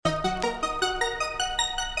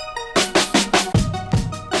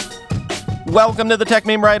Welcome to the Tech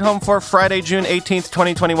Meme Ride Home for Friday, June 18th,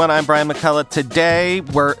 2021. I'm Brian McCullough. Today,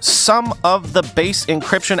 were some of the base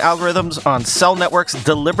encryption algorithms on cell networks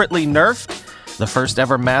deliberately nerfed? The first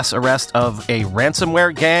ever mass arrest of a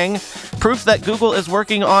ransomware gang? Proof that Google is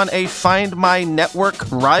working on a Find My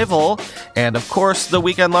Network rival? And of course, the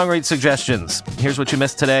weekend long read suggestions. Here's what you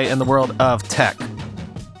missed today in the world of tech.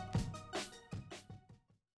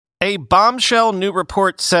 A bombshell new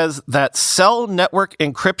report says that cell network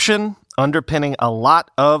encryption, underpinning a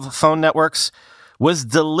lot of phone networks, was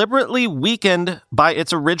deliberately weakened by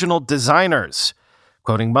its original designers.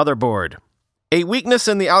 Quoting Motherboard, a weakness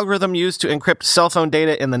in the algorithm used to encrypt cell phone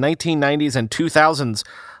data in the 1990s and 2000s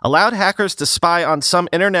allowed hackers to spy on some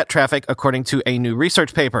internet traffic, according to a new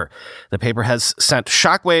research paper. The paper has sent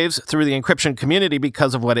shockwaves through the encryption community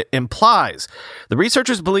because of what it implies. The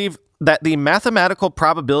researchers believe that the mathematical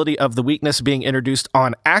probability of the weakness being introduced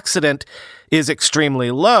on accident is extremely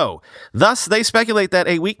low. Thus, they speculate that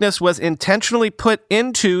a weakness was intentionally put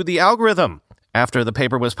into the algorithm. After the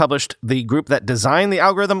paper was published, the group that designed the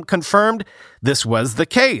algorithm confirmed this was the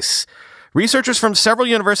case. Researchers from several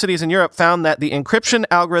universities in Europe found that the encryption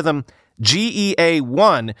algorithm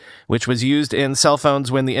GEA1, which was used in cell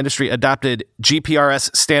phones when the industry adopted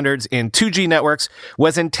GPRS standards in 2G networks,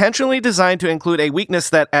 was intentionally designed to include a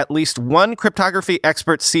weakness that at least one cryptography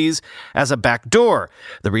expert sees as a backdoor.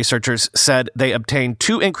 The researchers said they obtained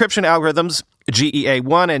two encryption algorithms,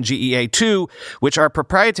 GEA1 and GEA2, which are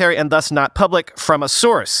proprietary and thus not public, from a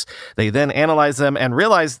source. They then analyzed them and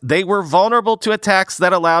realized they were vulnerable to attacks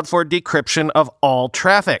that allowed for decryption of all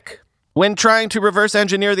traffic. When trying to reverse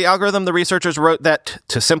engineer the algorithm, the researchers wrote that,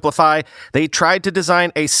 to simplify, they tried to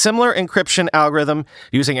design a similar encryption algorithm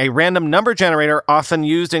using a random number generator often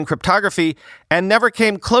used in cryptography and never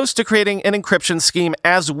came close to creating an encryption scheme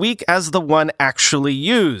as weak as the one actually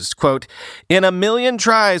used. Quote, in a million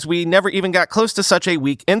tries, we never even got close to such a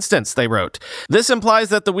weak instance, they wrote. This implies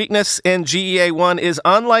that the weakness in GEA1 is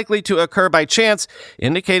unlikely to occur by chance,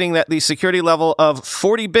 indicating that the security level of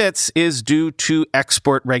 40 bits is due to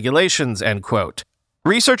export regulations. End quote.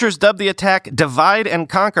 Researchers dubbed the attack Divide and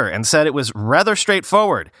Conquer and said it was rather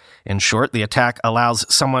straightforward. In short, the attack allows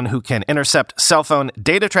someone who can intercept cell phone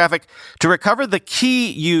data traffic to recover the key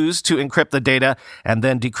used to encrypt the data and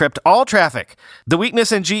then decrypt all traffic. The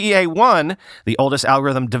weakness in GEA1, the oldest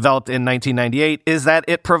algorithm developed in 1998, is that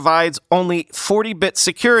it provides only 40-bit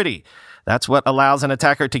security. That's what allows an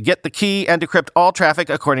attacker to get the key and decrypt all traffic,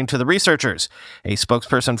 according to the researchers. A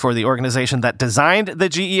spokesperson for the organization that designed the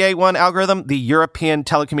GEA1 algorithm, the European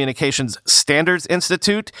Telecommunications Standards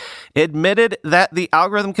Institute, admitted that the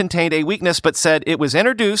algorithm contained a weakness, but said it was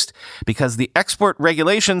introduced because the export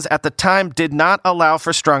regulations at the time did not allow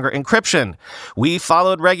for stronger encryption. We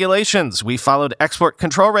followed regulations. We followed export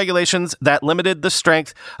control regulations that limited the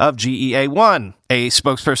strength of GEA1, a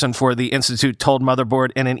spokesperson for the institute told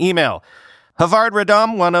Motherboard in an email. Havard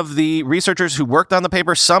Radam, one of the researchers who worked on the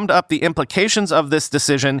paper, summed up the implications of this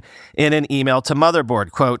decision in an email to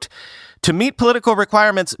Motherboard. Quote, to meet political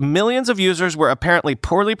requirements, millions of users were apparently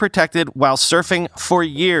poorly protected while surfing for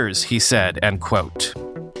years, he said, end quote.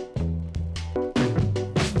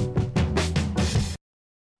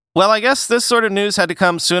 Well, I guess this sort of news had to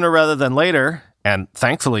come sooner rather than later, and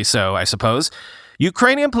thankfully so, I suppose.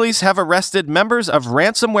 Ukrainian police have arrested members of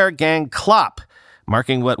ransomware gang Clop,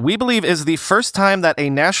 marking what we believe is the first time that a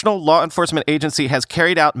national law enforcement agency has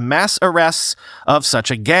carried out mass arrests of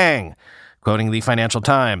such a gang. Quoting the Financial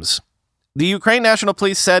Times, the Ukraine National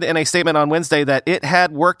Police said in a statement on Wednesday that it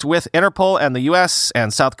had worked with Interpol and the U.S.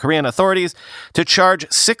 and South Korean authorities to charge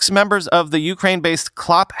 6 members of the Ukraine-based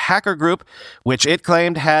Clop hacker group, which it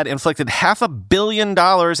claimed had inflicted $500 million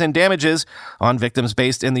in damages on victims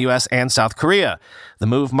based in the U.S. and South Korea. The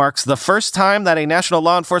move marks the first time that a national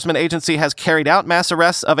law enforcement agency has carried out mass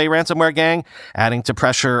arrests of a ransomware gang, adding to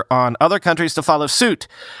pressure on other countries to follow suit.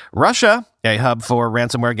 Russia, a hub for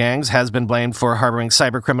ransomware gangs, has been blamed for harboring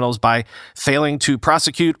cybercriminals by failing to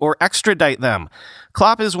prosecute or extradite them.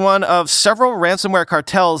 Clop is one of several ransomware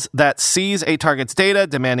cartels that seize a target's data,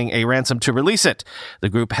 demanding a ransom to release it. The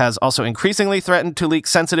group has also increasingly threatened to leak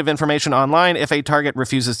sensitive information online if a target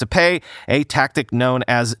refuses to pay, a tactic known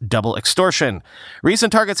as double extortion.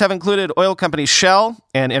 Recent targets have included oil company Shell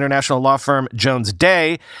and international law firm Jones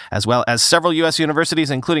Day, as well as several U.S. universities,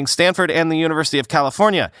 including Stanford and the University of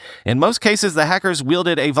California. In most cases, cases, the hackers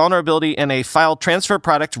wielded a vulnerability in a file transfer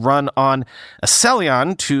product run on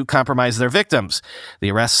Accellion to compromise their victims.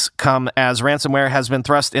 The arrests come as ransomware has been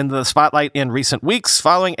thrust into the spotlight in recent weeks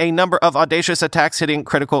following a number of audacious attacks hitting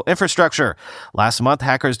critical infrastructure. Last month,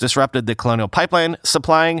 hackers disrupted the Colonial Pipeline,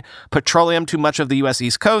 supplying petroleum to much of the U.S.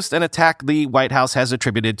 East Coast, an attack the White House has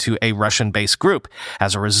attributed to a Russian-based group.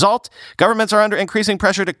 As a result, governments are under increasing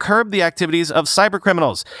pressure to curb the activities of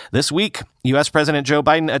cybercriminals. This week, U.S. President Joe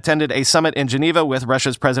Biden attended a summit in Geneva with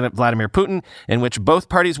Russia's President Vladimir Putin, in which both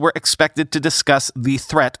parties were expected to discuss the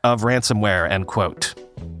threat of ransomware, end quote.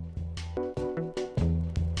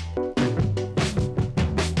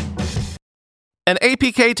 An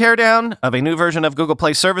APK teardown of a new version of Google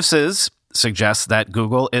Play Services suggests that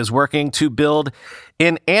Google is working to build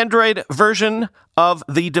an Android version of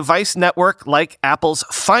the device network like Apple's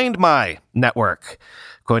Find My network,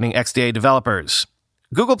 quoting XDA developers.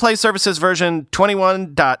 Google Play Services version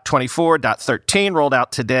 21.24.13 rolled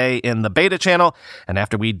out today in the beta channel, and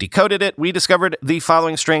after we decoded it, we discovered the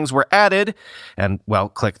following strings were added, and, well,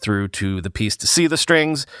 click through to the piece to see the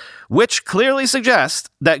strings, which clearly suggest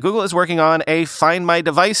that Google is working on a Find My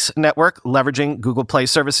Device network leveraging Google Play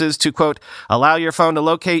Services to, quote, allow your phone to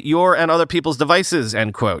locate your and other people's devices,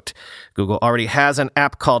 end quote. Google already has an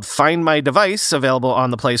app called Find My Device available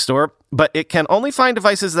on the Play Store, but it can only find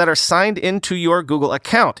devices that are signed into your Google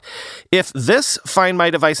account. If this Find My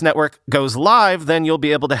Device network goes live, then you'll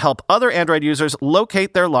be able to help other Android users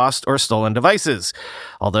locate their lost or stolen devices.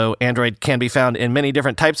 Although Android can be found in many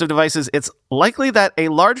different types of devices, it's likely that a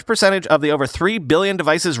large percentage of the over 3 billion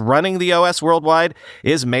devices running the OS worldwide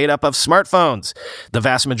is made up of smartphones. The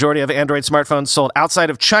vast majority of Android smartphones sold outside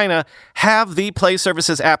of China have the Play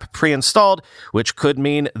Services app pre-installed, which could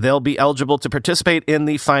mean they'll be eligible to participate in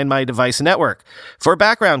the Find My Device network. For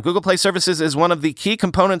background, Google Play Services is one of the key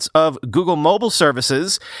components of Google Mobile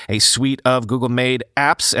Services, a suite of Google-made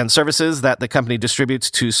apps and services that the company distributes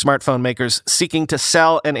to smartphone makers seeking to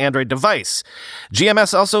sell an Android device.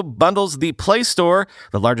 GMS also bundles the Play Store,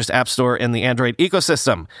 the largest app store in the Android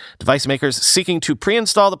ecosystem. Device makers seeking to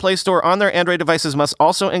pre-install the Play Store on their Android devices must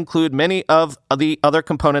also include many of the other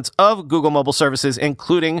components of Google Mobile Services,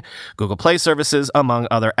 including Google Play Services, among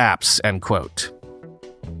other apps, end quote.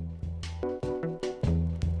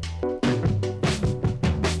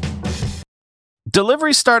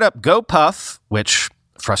 Delivery startup GoPuff, which,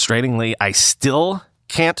 frustratingly, I still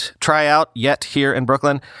can't try out yet here in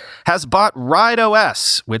Brooklyn, has bought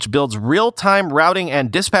RideOS, which builds real-time routing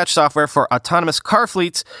and dispatch software for autonomous car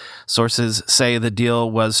fleets. Sources say the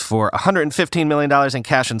deal was for $115 million in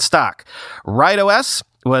cash and stock. RideOS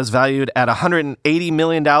was valued at $180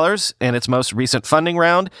 million in its most recent funding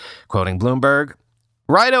round, quoting Bloomberg.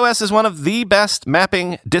 RideOS is one of the best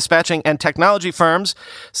mapping, dispatching, and technology firms,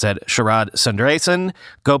 said Sharad Sundaresan,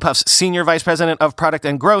 GoPuff's senior vice president of product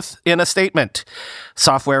and growth, in a statement.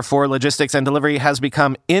 Software for logistics and delivery has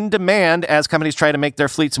become in demand as companies try to make their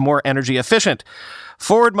fleets more energy efficient.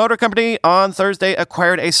 Ford Motor Company on Thursday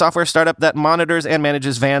acquired a software startup that monitors and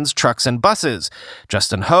manages vans, trucks, and buses.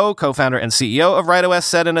 Justin Ho, co-founder and CEO of RideOS,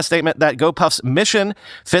 said in a statement that GoPuff's mission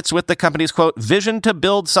fits with the company's, quote, vision to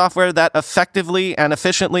build software that effectively and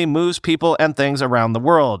efficiently moves people and things around the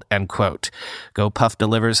world, end quote. GoPuff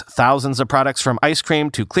delivers thousands of products from ice cream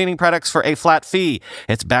to cleaning products for a flat fee.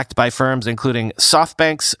 It's backed by firms including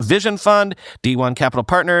SoftBank's Vision Fund, D1 Capital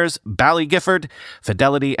Partners, Bally Gifford,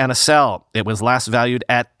 Fidelity, and Accel. It was last valued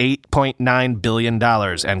at $8.9 billion,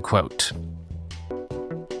 end quote.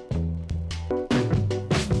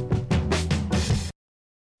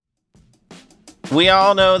 We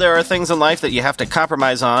all know there are things in life that you have to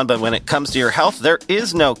compromise on, but when it comes to your health, there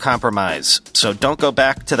is no compromise. So don't go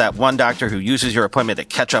back to that one doctor who uses your appointment to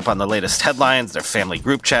catch up on the latest headlines, their family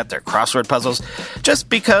group chat, their crossword puzzles, just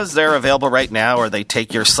because they're available right now or they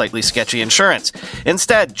take your slightly sketchy insurance.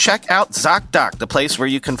 Instead, check out ZocDoc, the place where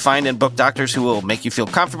you can find and book doctors who will make you feel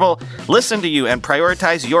comfortable, listen to you, and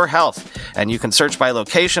prioritize your health. And you can search by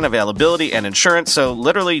location, availability, and insurance, so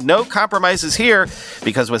literally no compromises here,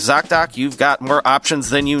 because with ZocDoc, you've got more options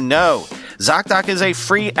than you know. ZocDoc is a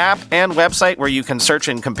free app and website where you can search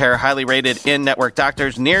and compare highly rated in-network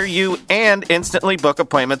doctors near you and instantly book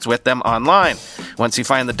appointments with them online. Once you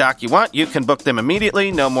find the doc you want, you can book them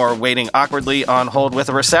immediately. No more waiting awkwardly on hold with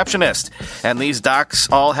a receptionist. And these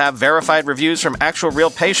docs all have verified reviews from actual real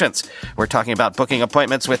patients. We're talking about booking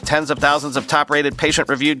appointments with tens of thousands of top-rated,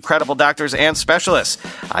 patient-reviewed, credible doctors and specialists.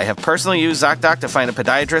 I have personally used ZocDoc to find a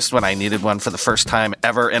podiatrist when I needed one for the first time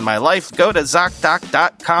ever in my life. Go to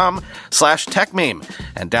ZocDoc.com/ ZocDoc.com/techmeme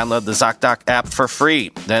and download the ZocDoc app for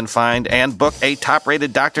free. Then find and book a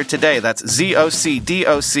top-rated doctor today. That's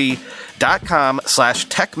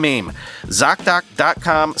ZocDoc.com/techmeme.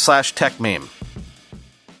 ZocDoc.com/techmeme.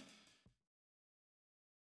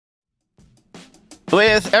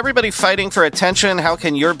 With everybody fighting for attention, how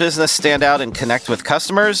can your business stand out and connect with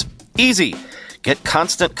customers? Easy. Get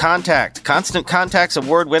Constant Contact. Constant Contact's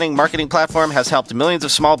award-winning marketing platform has helped millions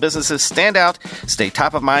of small businesses stand out, stay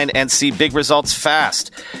top of mind, and see big results fast.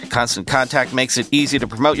 Constant Contact makes it easy to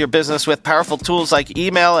promote your business with powerful tools like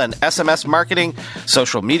email and SMS marketing,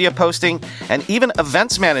 social media posting, and even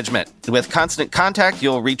events management. With Constant Contact,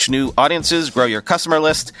 you'll reach new audiences, grow your customer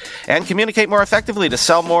list, and communicate more effectively to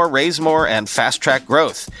sell more, raise more, and fast-track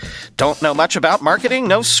growth. Don't know much about marketing?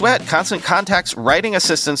 No sweat. Constant Contact's writing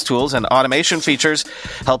assistance tools and automation features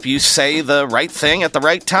help you say the right thing at the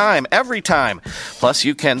right time, every time. Plus,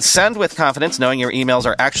 you can send with confidence knowing your emails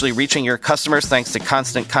are actually reaching your customers thanks to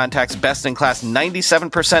Constant Contact's best-in-class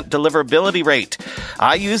 97% deliverability rate.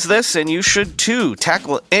 I use this, and you should too.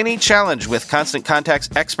 Tackle any challenge with Constant Contact's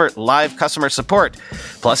expert live customer support.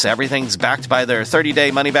 Plus, everything's backed by their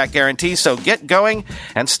 30-day money-back guarantee, so get going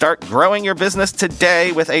and start growing your business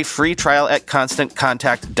today with a free trial at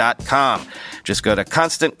ConstantContact.com. Just go to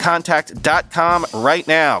ConstantContact.com right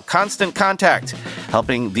now. Constant Contact,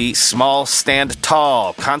 helping the small stand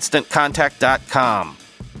tall. ConstantContact.com.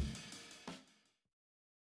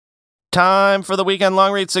 Time for the weekend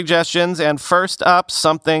long read suggestions, and first up,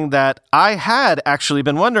 something that I had actually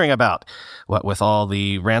been wondering about. What with all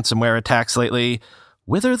the ransomware attacks lately,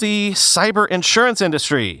 whither the cyber insurance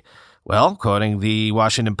industry? Well, quoting the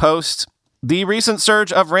Washington Post, the recent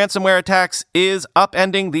surge of ransomware attacks is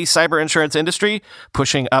upending the cyber insurance industry,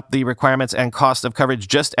 pushing up the requirements and cost of coverage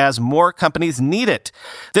just as more companies need it.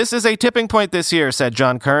 This is a tipping point this year, said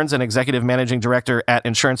John Kearns, an executive managing director at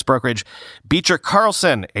insurance brokerage Beecher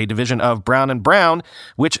Carlson, a division of Brown & Brown,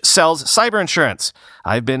 which sells cyber insurance.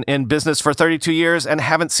 I've been in business for 32 years and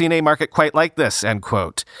haven't seen a market quite like this, end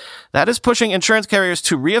quote. That is pushing insurance carriers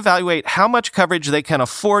to reevaluate how much coverage they can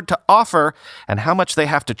afford to offer and how much they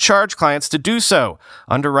have to charge clients to do so.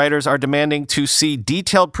 Underwriters are demanding to see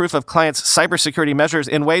detailed proof of clients' cybersecurity measures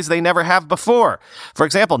in ways they never have before. For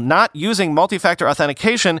example, not using multi-factor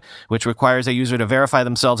authentication, which requires a user to verify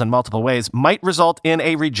themselves in multiple ways, might result in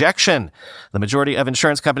a rejection. The majority of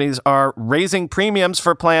insurance companies are raising premiums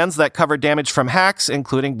for plans that cover damage from hacks,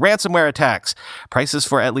 including ransomware attacks. Prices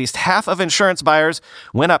for at least half of insurance buyers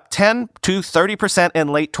went up 10 to 30% in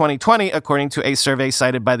late 2020, according to a survey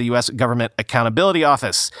cited by the U.S. Government Accountability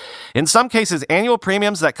Office. In some cases, annual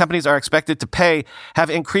premiums that companies are expected to pay have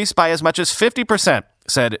increased by as much as 50%,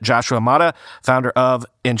 said Joshua Mata, founder of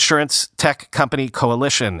insurance tech company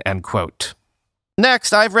Coalition, end quote.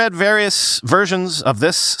 Next, I've read various versions of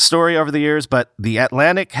this story over the years, but The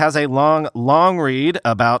Atlantic has a long read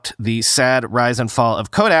about the sad rise and fall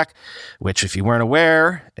of Kodak, which, if you weren't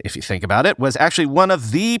aware, if you think about it, was actually one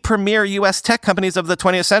of the premier U.S. tech companies of the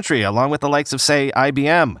 20th century, along with the likes of, say,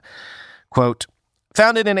 IBM. Quote,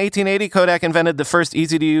 founded in 1880, Kodak invented the first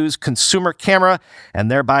easy-to-use consumer camera and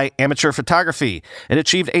thereby amateur photography. It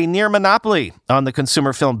achieved a near monopoly on the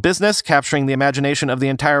consumer film business, capturing the imagination of the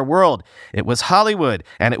entire world. It was Hollywood,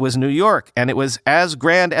 and it was New York, and it was as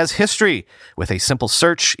grand as history. With a simple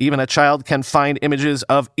search, even a child can find images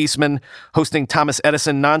of Eastman hosting Thomas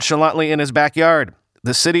Edison nonchalantly in his backyard.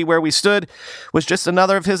 The city where we stood was just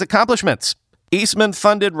another of his accomplishments. Eastman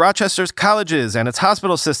funded Rochester's colleges and its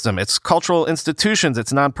hospital system, its cultural institutions,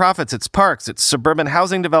 its nonprofits, its parks, its suburban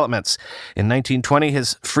housing developments. In 1920,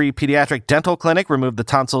 his free pediatric dental clinic removed the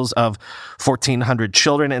tonsils of 1,400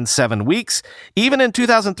 children in 7 weeks. Even in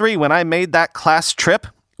 2003, when I made that class trip,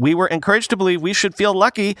 we were encouraged to believe we should feel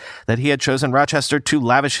lucky that he had chosen Rochester to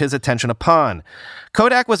lavish his attention upon.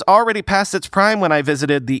 Kodak was already past its prime when I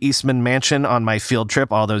visited the Eastman Mansion on my field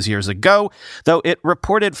trip all those years ago, though it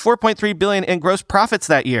reported $4.3 billion in gross profits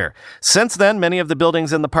that year. Since then, many of the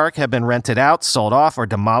buildings in the park have been rented out, sold off, or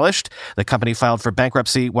demolished. The company filed for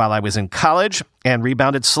bankruptcy while I was in college and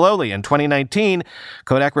rebounded slowly. In 2019,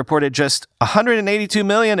 Kodak reported just $182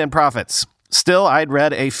 million in profits. Still, I'd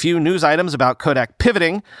read a few news items about Kodak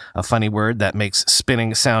pivoting, a funny word that makes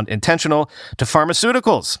spinning sound intentional, to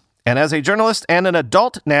pharmaceuticals. And as a journalist and an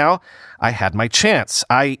adult now, I had my chance.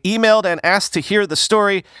 I emailed and asked to hear the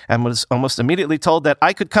story and was almost immediately told that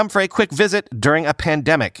I could come for a quick visit during a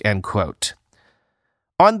pandemic, end quote.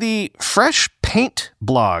 On the Fresh Paint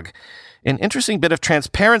blog, An interesting bit of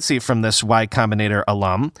transparency from this Y Combinator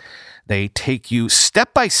alum. They take you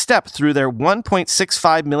step by step through their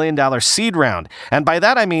 $1.65 million seed round. And by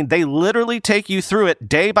that, I mean they literally take you through it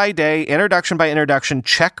day by day, introduction by introduction,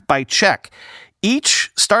 check by check.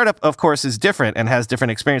 Each startup, of course, is different and has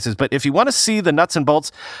different experiences. But if you want to see the nuts and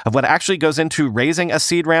bolts of what actually goes into raising a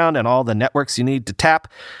seed round and all the networks you need to tap,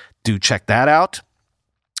 do check that out.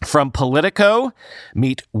 From Politico,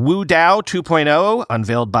 meet WuDao 2.0,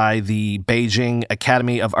 unveiled by the Beijing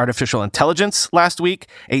Academy of Artificial Intelligence last week.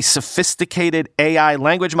 A sophisticated AI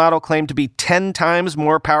language model claimed to be 10 times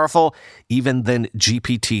more powerful even than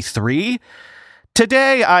GPT-3.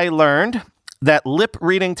 Today, I learned that lip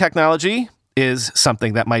reading technology is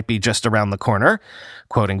something that might be just around the corner.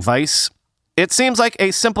 Quoting Vice, "It seems like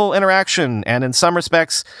a simple interaction, and in some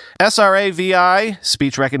respects, SRA VI,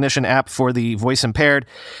 speech recognition app for the voice impaired,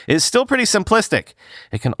 is still pretty simplistic.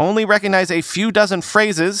 It can only recognize a few dozen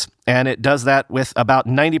phrases, and it does that with about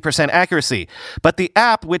 90% accuracy. But the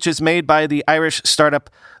app, which is made by the Irish startup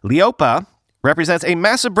Leopa, represents a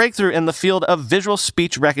massive breakthrough in the field of visual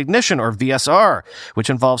speech recognition, or VSR, which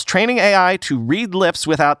involves training AI to read lips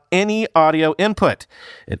without any audio input.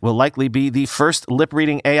 It will likely be the first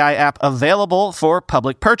lip-reading AI app available for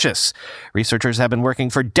public purchase. Researchers have been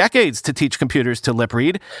working for decades to teach computers to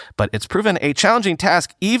lip-read, but it's proven a challenging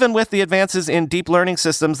task even with the advances in deep learning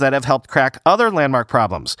systems that have helped crack other landmark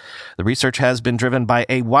problems. The research has been driven by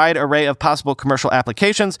a wide array of possible commercial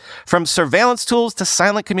applications, from surveillance tools to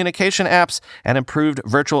silent communication apps, and improved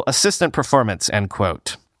virtual assistant performance," end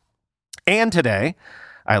quote. And today,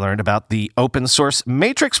 I learned about the open source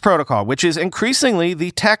Matrix protocol, which is increasingly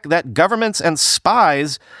the tech that governments and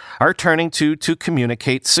spies are turning to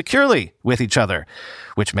communicate securely with each other,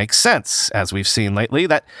 which makes sense, as we've seen lately.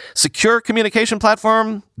 That secure communication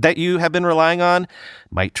platform that you have been relying on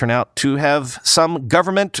might turn out to have some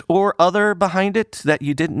government or other behind it that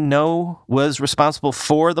you didn't know was responsible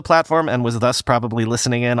for the platform and was thus probably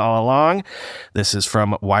listening in all along. This is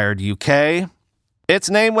from Wired UK. Its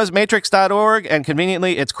name was Matrix.org, and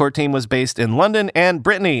conveniently, its core team was based in London and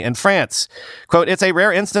Brittany in France. Quote, "It's a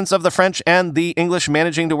rare instance of the French and the English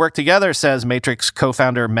managing to work together," says Matrix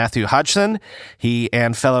co-founder Matthew Hodgson. He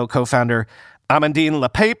and fellow co-founder Amandine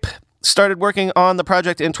Lepape started working on the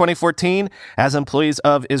project in 2014 as employees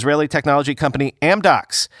of Israeli technology company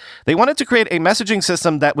Amdocs. They wanted to create a messaging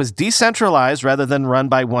system that was decentralized rather than run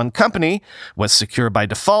by one company, was secure by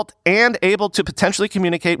default, and able to potentially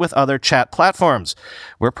communicate with other chat platforms.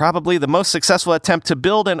 "We're probably the most successful attempt to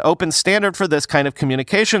build an open standard for this kind of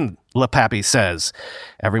communication," Lepape says.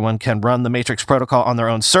 "Everyone can run the Matrix protocol on their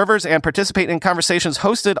own servers and participate in conversations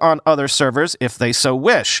hosted on other servers if they so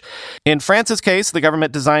wish. In France's case, the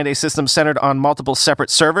government designed a system centered on multiple separate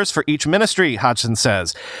servers for each ministry," Hodgson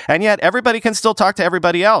says. "And yet everybody can still talk to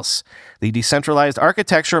everybody else. The decentralized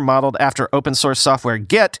architecture modeled after open source software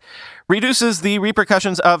Git reduces the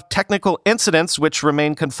repercussions of technical incidents, which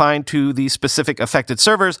remain confined to the specific affected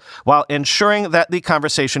servers, while ensuring that the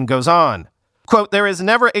conversation goes on. Quote, "There is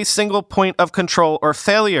never a single point of control or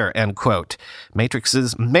failure," end quote.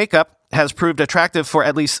 Matrix's makeup has proved attractive for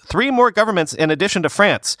at least 3 more governments in addition to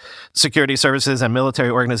France: security services and military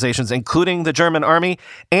organizations, including the German army,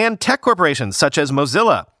 and tech corporations such as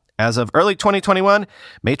Mozilla. As of early 2021,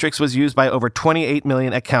 Matrix was used by over 28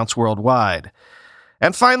 million accounts worldwide.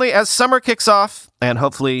 And finally, as summer kicks off, and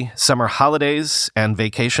hopefully summer holidays and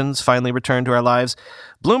vacations finally return to our lives,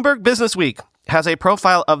 Bloomberg Businessweek has a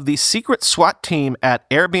profile of the secret SWAT team at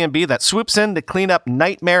Airbnb that swoops in to clean up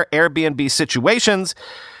nightmare Airbnb situations,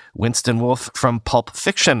 Winston Wolfe from Pulp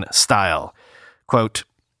Fiction style. Quote,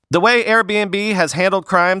 "The way Airbnb has handled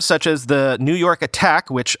crimes such as the New York attack,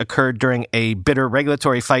 which occurred during a bitter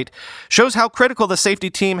regulatory fight, shows how critical the safety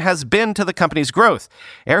team has been to the company's growth.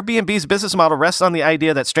 Airbnb's business model rests on the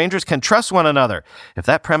idea that strangers can trust one another. If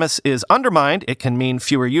that premise is undermined, it can mean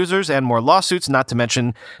fewer users and more lawsuits, not to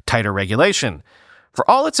mention tighter regulation. For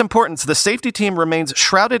all its importance, the safety team remains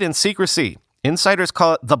shrouded in secrecy. Insiders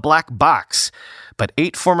call it the black box. But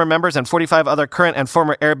 8 former members and 45 other current and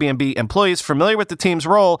former Airbnb employees familiar with the team's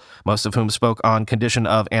role, most of whom spoke on condition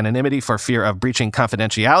of anonymity for fear of breaching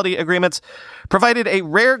confidentiality agreements, provided a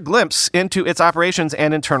rare glimpse into its operations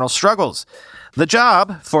and internal struggles. The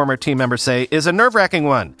job, former team members say, is a nerve-wracking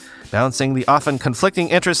one, balancing the often conflicting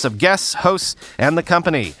interests of guests, hosts, and the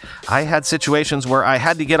company. I had situations where I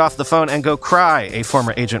had to get off the phone and go cry," a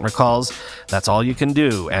former agent recalls. "That's all you can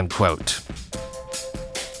do," end quote.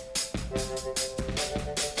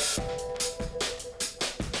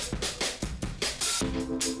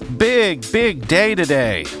 Big day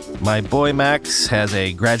today. My boy Max has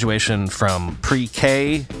a graduation from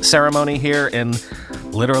pre-K ceremony here in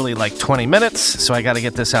literally like 20 minutes, so I got to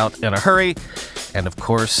get this out in a hurry. And of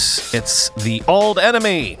course, it's the old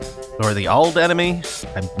enemy, or the old enemy.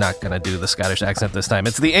 I'm not going to do the Scottish accent this time.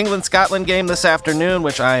 It's the England-Scotland game this afternoon,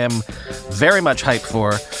 which I am very much hyped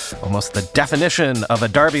for. Almost the definition of a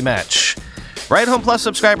derby match. Right Home Plus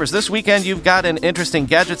subscribers, this weekend you've got an interesting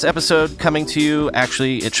Gadgets episode coming to you.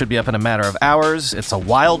 Actually, it should be up in a matter of hours. It's a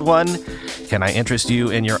wild one. Can I interest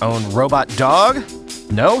you in your own robot dog?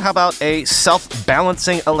 No? How about a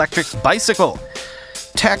self-balancing electric bicycle?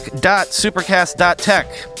 Tech.supercast.tech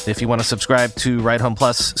if you want to subscribe to Right Home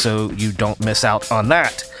Plus so you don't miss out on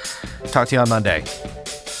that. Talk to you on Monday.